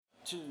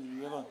2,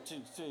 1, 2,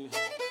 3.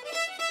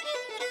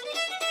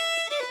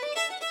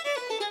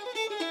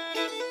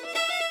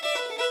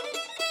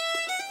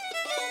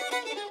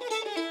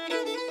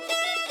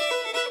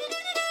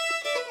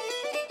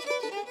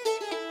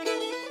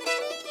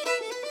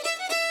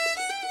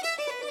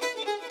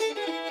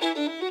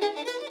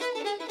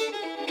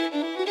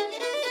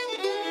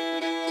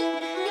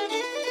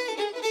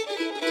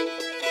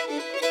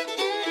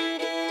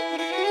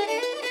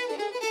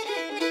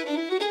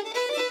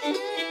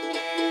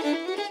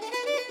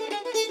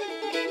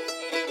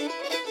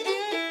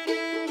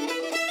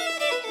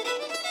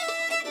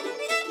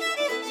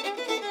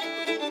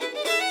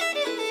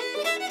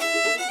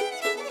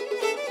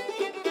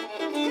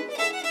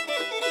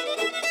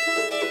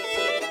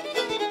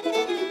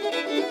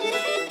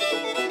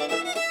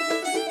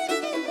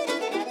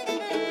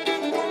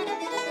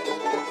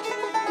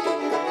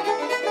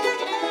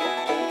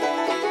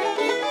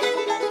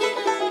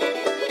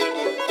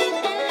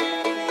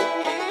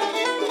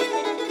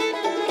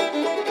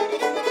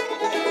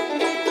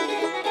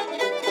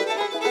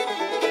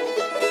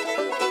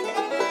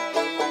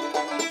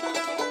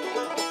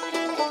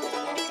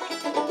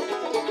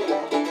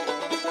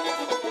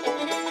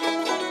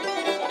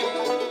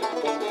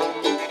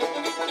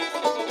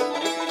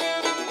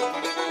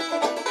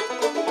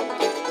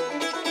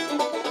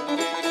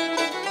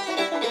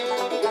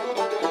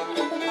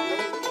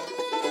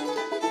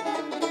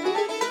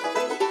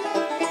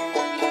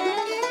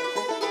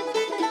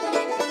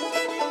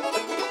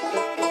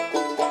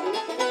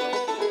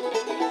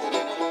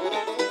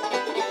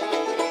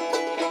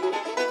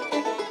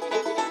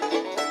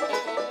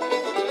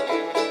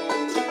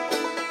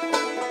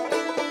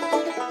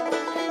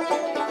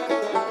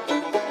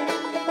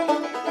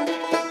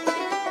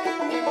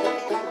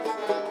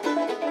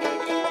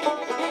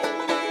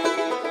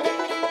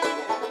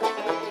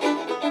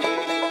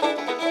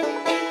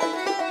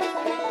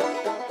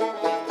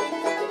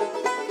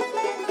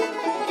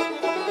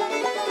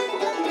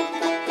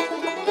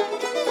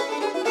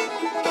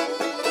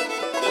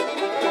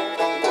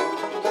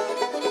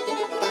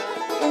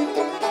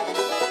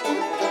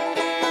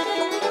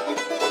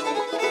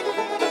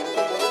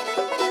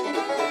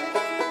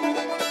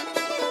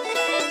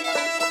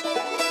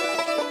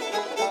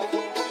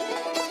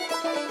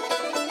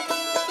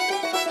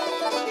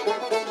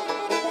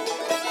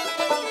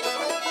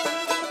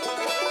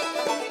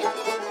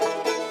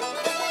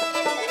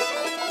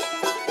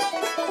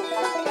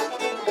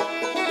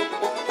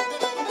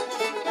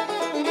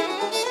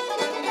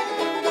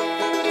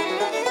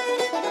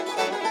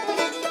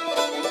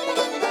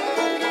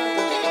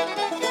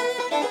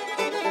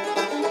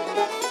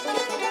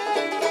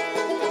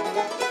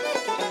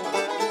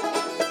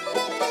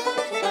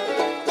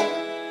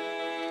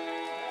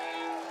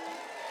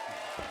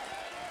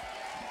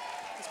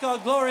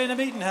 Called Glory in the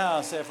Meeting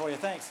House there for you.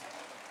 Thanks.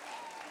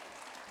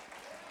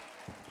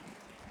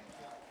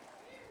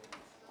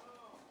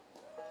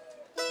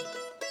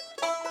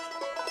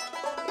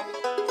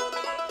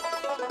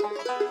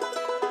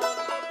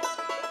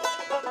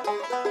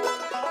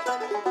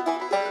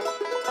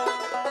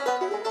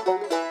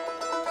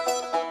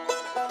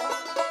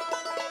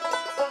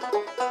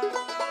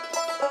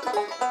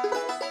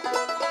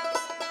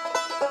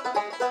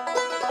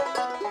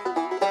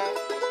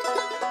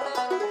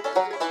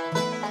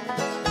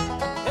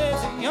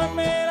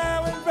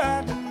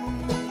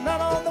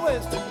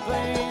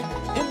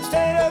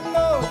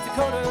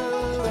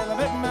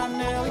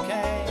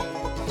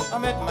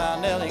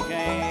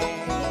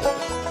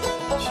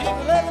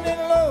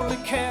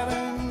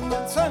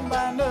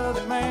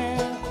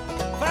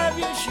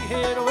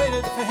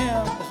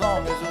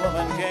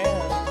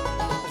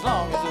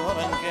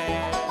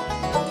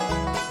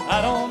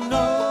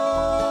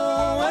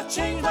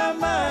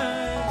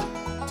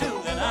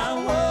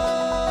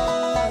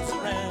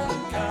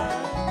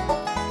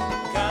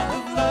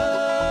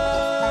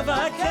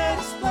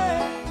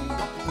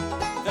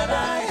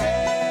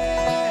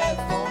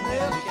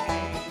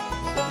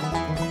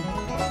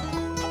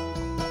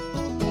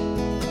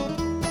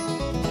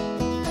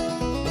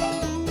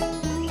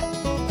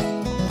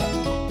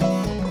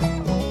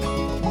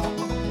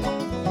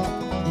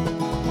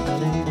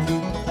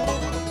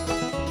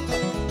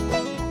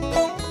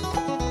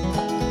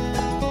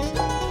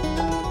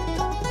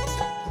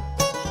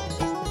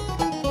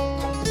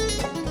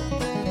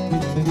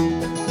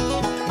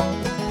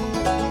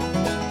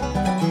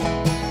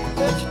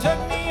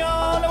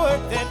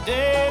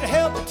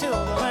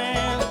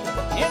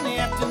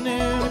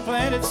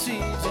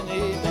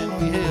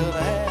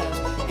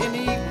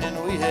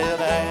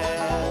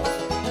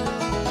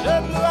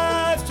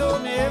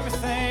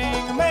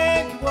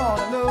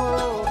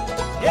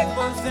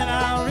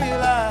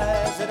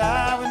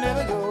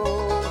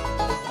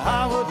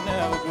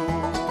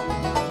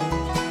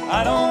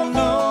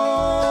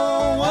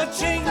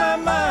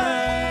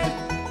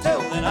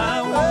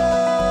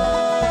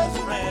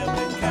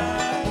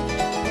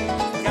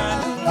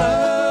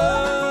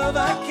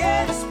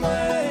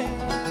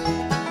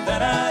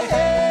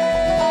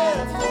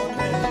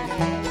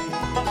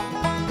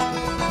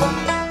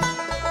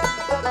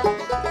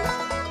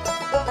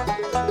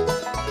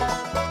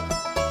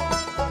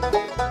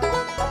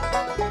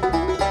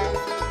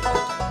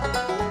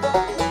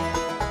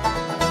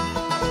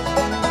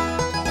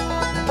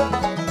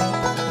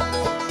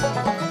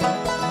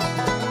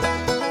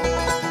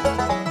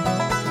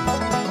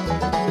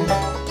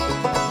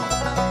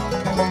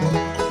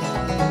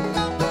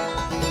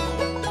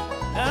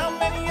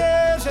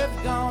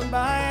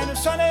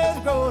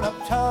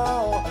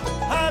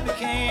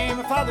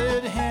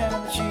 bothered him.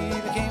 She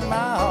became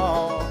my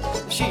all.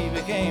 She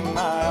became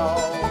my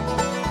all.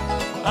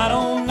 I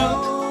don't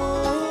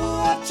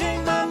know. I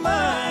changed my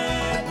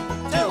mind.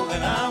 Till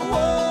then I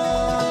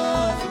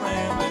was a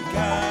rambling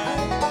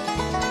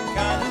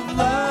kind of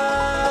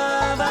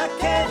love I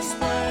can't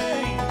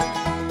explain.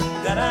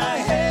 That I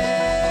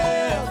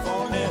have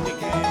for Nellie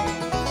Kane.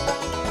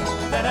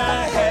 That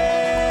I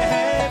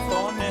have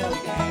for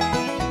Nellie Kane.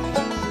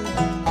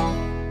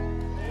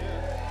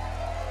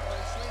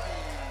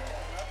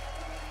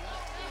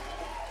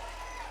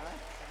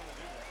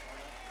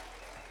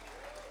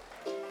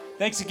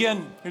 Thanks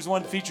again. Here's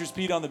one that features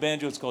Pete on the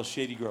banjo. It's called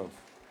Shady Grove.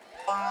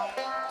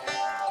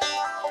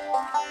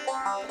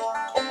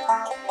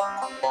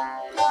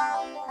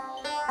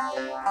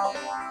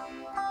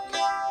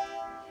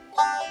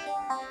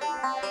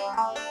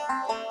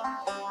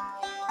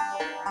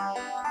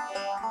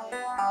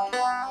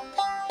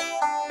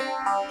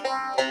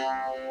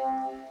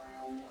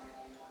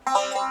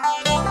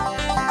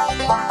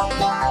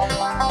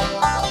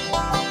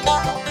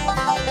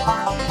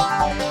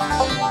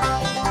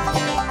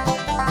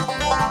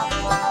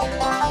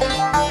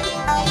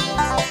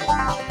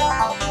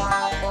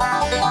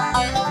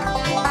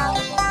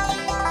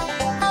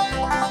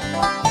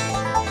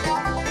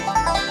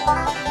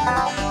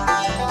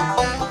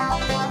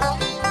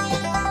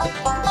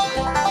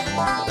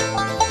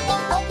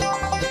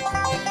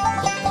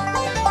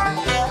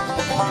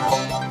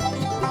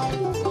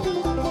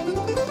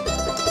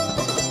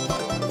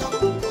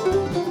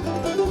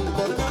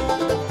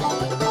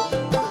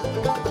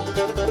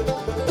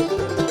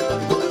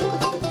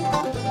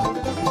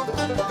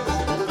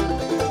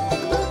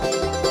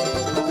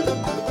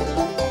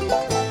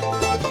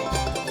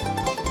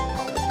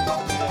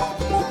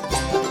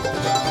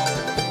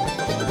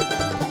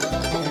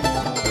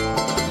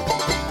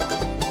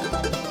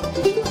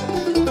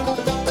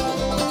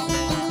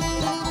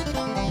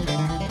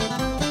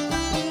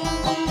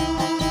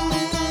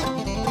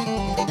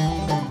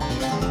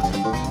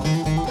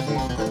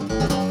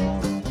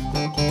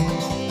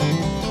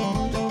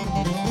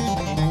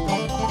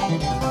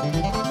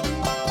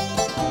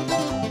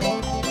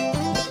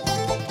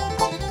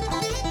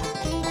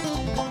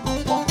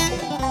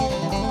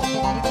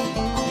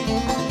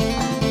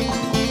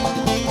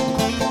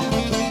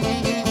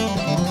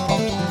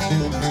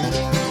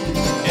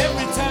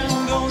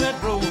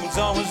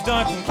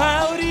 Dark and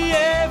cloudy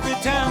every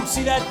time I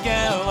see that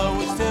gal, I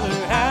always tell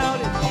her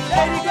howdy.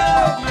 Shady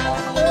Grove, my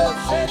little love,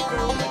 Shady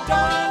Grove, my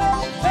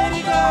darling.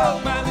 Shady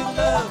Grove, my little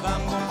love,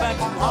 I'm going back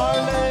to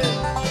Harley.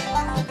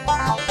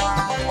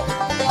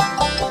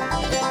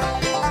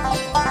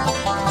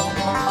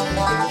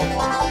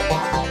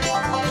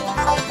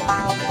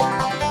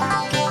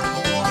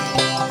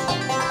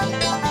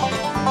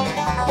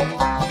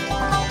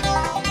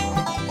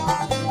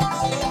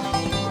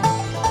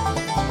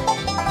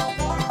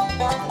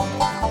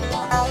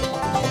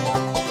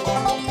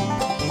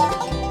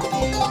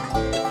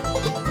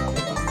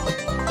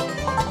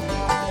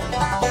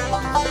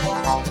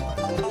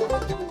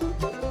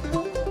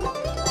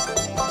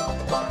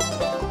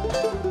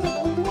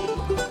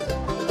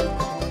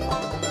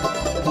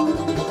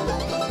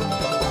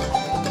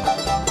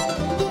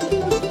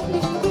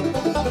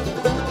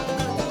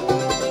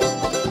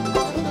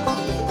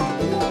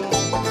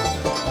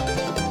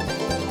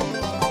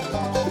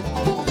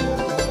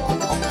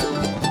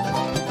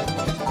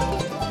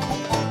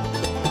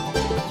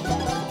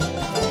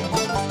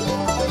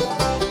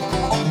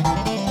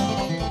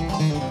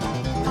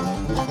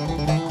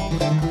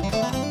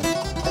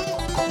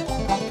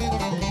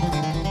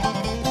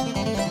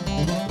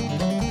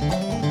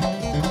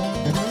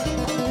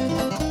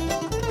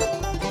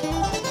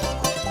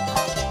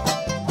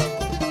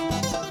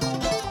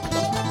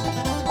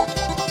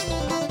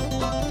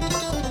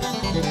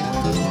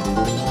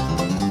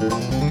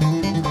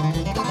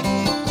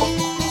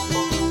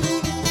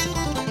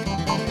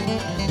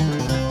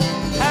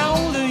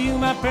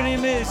 Pretty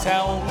miss,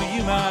 how old are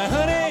you, my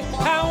honey?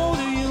 How old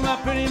are you, my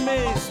pretty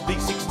miss?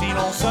 Big 16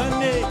 on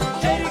Sunday.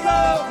 Shady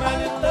Grove, my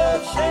little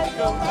love, Shady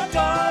Grove, my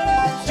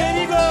darling.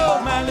 Shady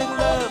Grove, my little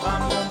love,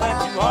 I'm going back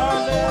to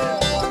Harlem.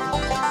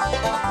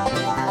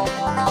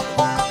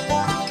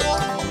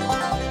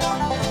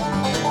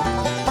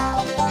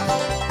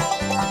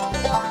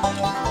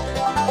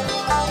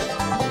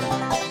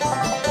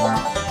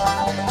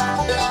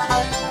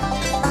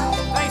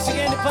 Thanks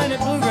again to Planet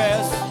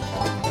Bluegrass.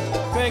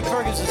 Craig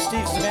Ferguson,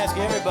 Steve Szymanski,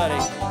 everybody,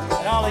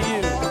 and all of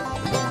you.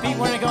 Pete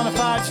Wernick on the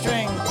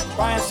 5-string,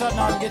 Brian Sutton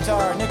on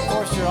guitar, Nick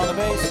Forster on the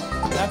bass,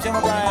 and I'm Tim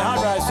O'Brien,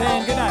 Hot Rize,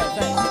 saying good night.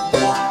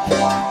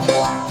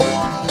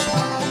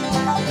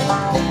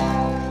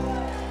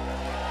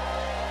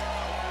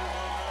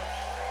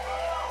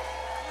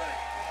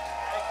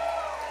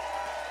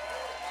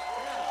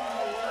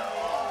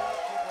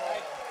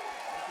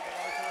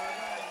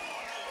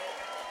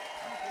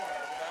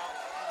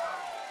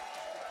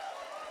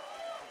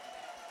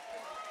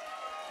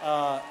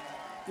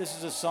 This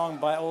is a song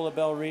by Ola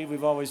Belle Reed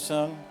we've always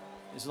sung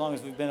as long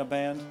as we've been a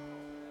band.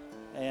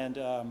 And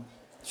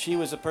she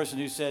was the person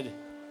who said,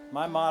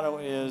 My motto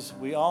is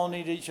we all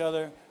need each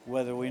other,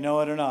 whether we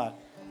know it or not.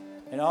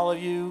 And all of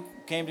you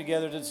came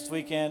together this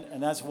weekend,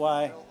 and that's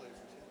why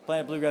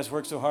Planet Bluegrass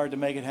worked so hard to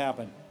make it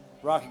happen.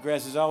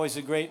 RockyGrass is always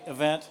a great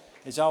event.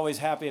 It's always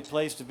happy a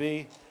place to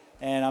be,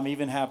 and I'm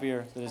even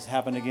happier that it's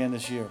happened again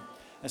this year.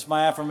 That's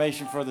my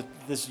affirmation for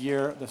this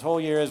year. This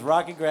whole year is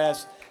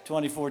RockyGrass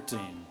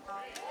 2014.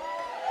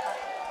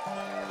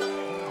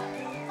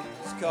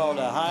 It's called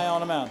High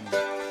on a Mountain.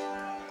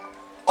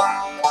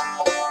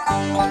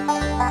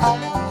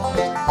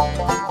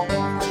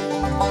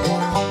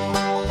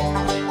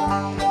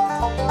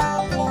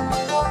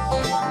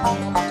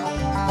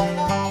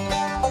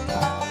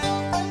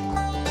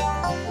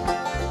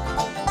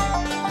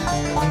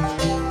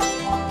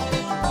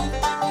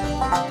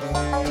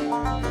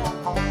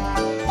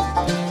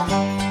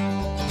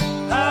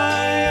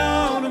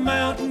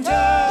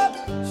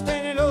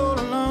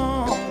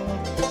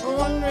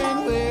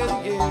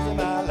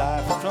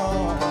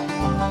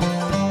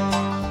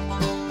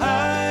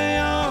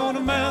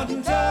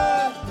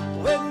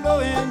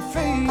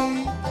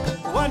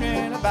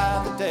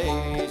 About the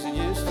days it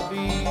used to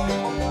be.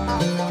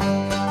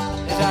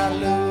 As I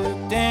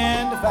looked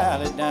in the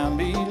valley down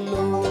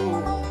below,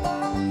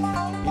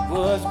 it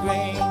was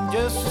green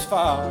just as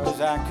far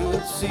as I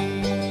could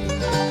see.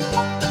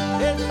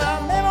 Then my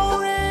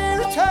memory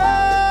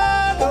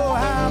returned, oh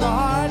how my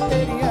heart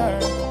did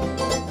yearn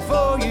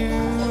for you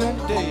and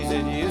the days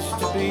it used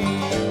to be.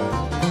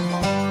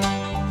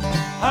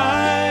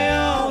 High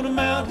on a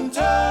mountain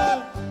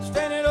top,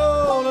 standing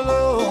all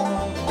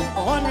alone,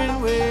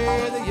 wondering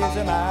where the years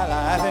of my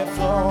life have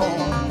flown.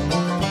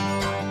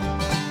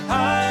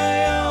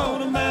 High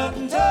on a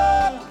mountain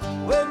top,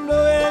 wind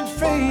blowing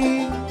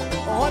free,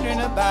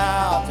 wondering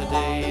about the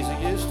days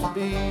that used to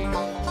be.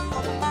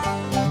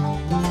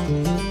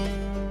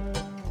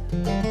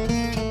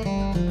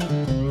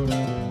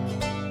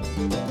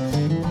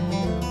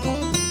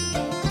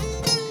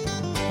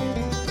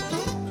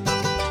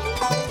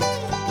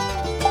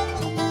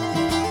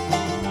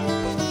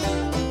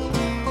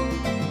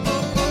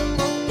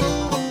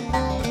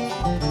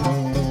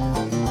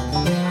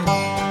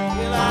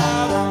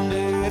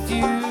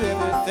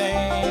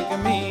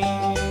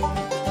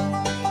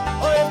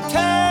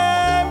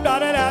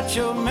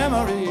 Your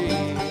memory,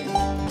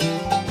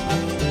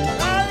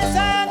 I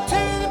listen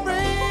to the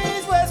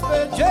breeze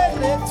whisper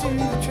gently to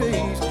the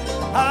trees.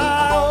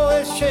 I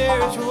always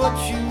cherish what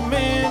you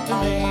meant to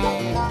me.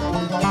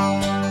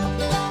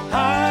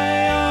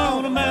 High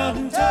on a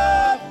mountain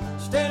top,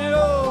 standing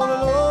all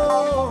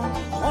alone,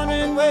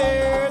 wondering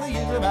where the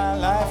years of my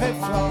life had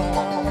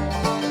flown.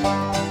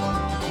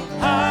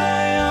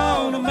 High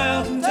on a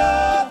mountain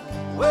top,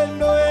 wind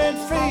blowing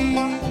free,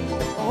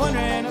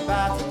 wondering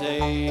about the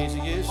days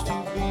it used to be.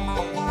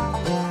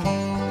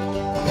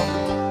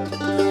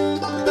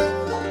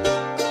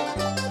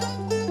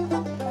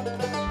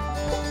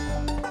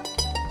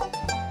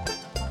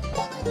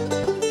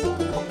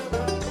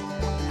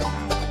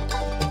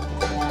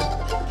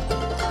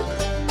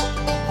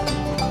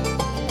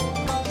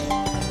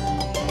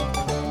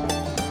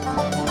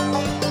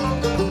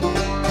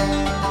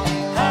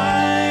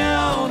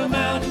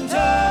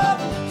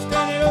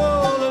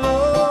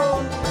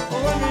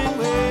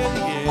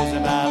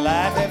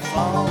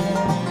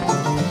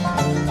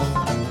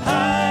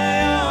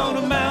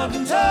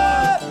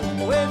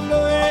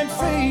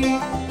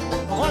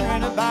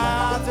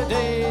 About the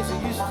days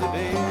it used to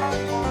be.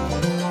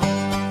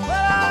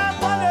 Well, I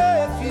wonder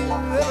if you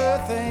ever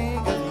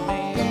think of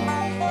me.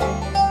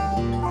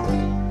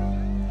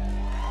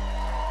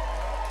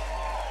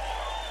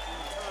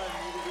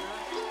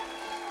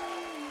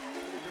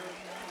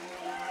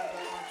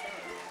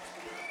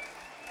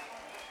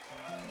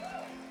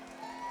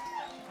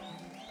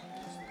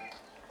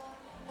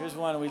 Here's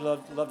one we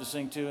love to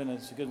sing too, and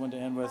it's a good one to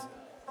end with.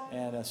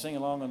 And sing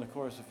along on the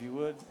chorus if you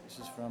would. This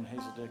is from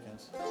Hazel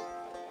Dickens.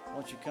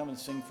 Won't you come and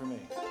sing for me?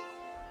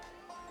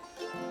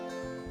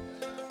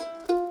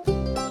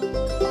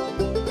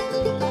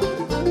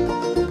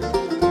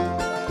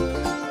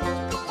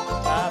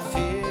 I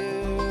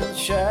feel the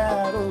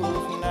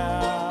shadows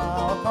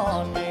now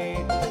upon me,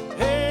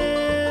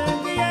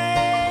 and the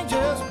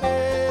angels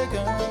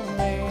beckon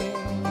me.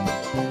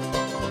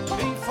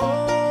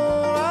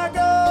 Before I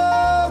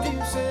go,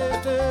 dear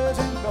sisters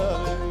and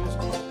brothers,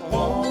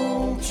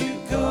 won't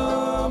you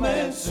come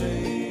and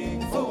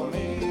sing for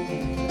me?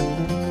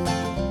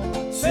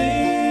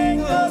 Sing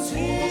those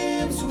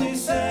hymns we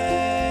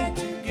sang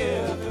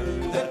together,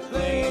 that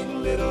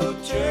plain little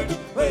church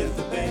with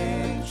the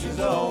benches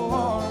all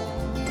warm.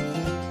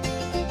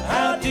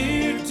 How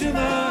dear to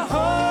my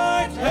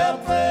heart, how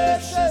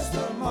precious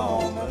the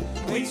moment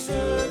we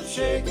stood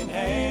shaking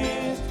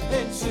hands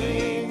and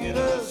singing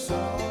a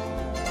song.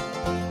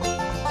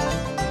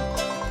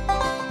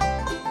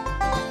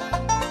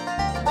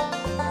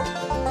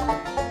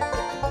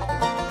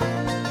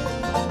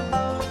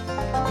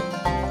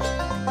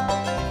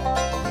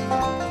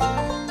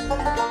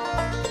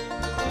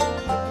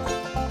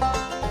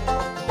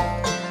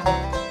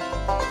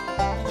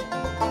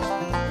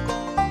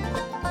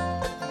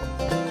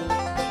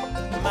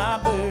 My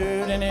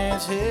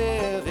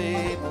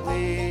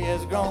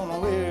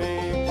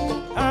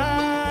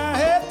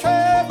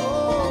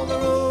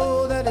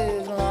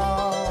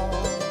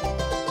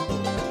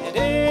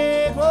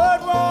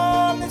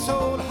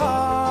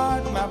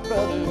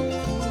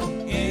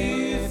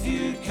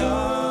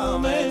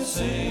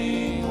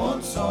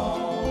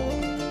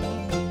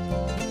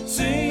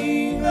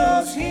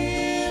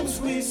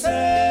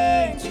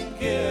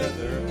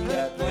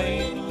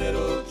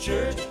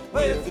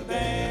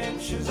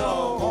benches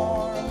all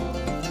worn.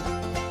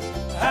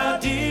 How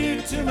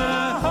dear to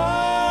my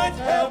heart,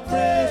 how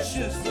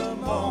precious the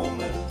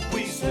moment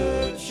we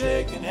stood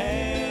shaking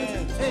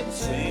hands and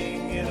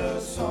singing a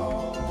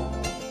song.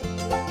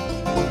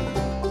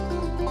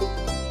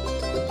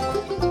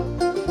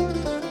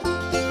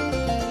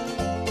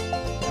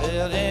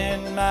 Well,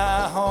 in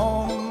my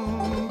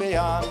home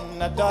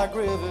beyond the dark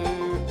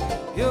river,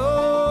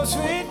 your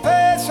sweet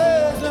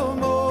faces no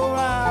more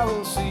I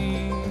will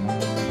see,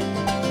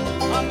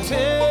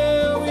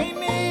 until we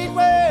meet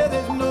where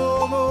there's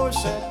no more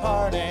sad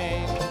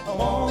parting.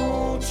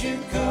 Won't you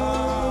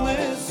come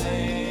and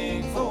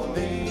sing for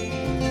me?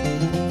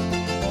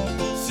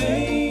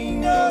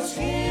 Sing those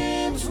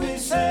hymns we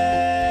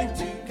sang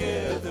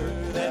together,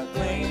 that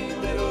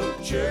plain little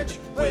church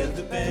with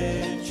the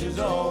benches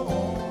all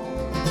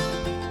worn.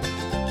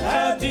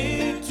 How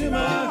dear to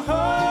my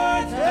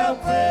heart, how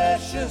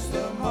precious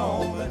the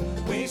moment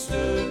we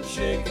stood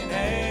shaking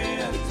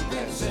hands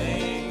and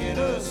singing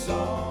a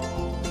song.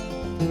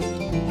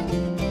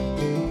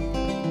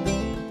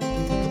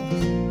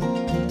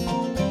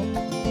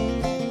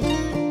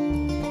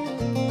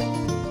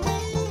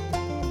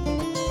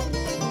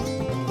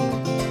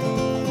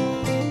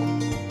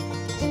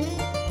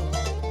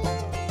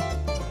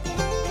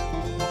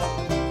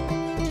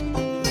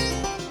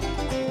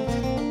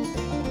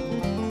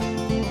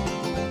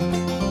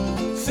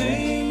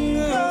 Sing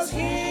those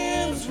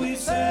hymns we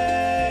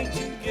sang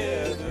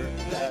together,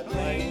 that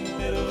plain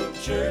little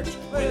church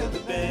with the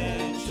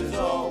benches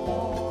all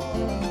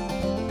worn.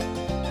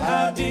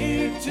 How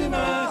dear to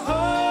my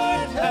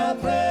heart, how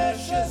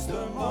precious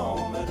the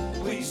moment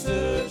we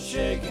stood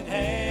shaking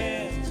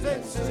hands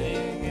and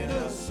singing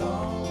a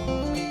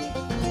song.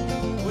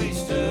 We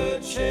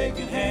stood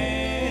shaking hands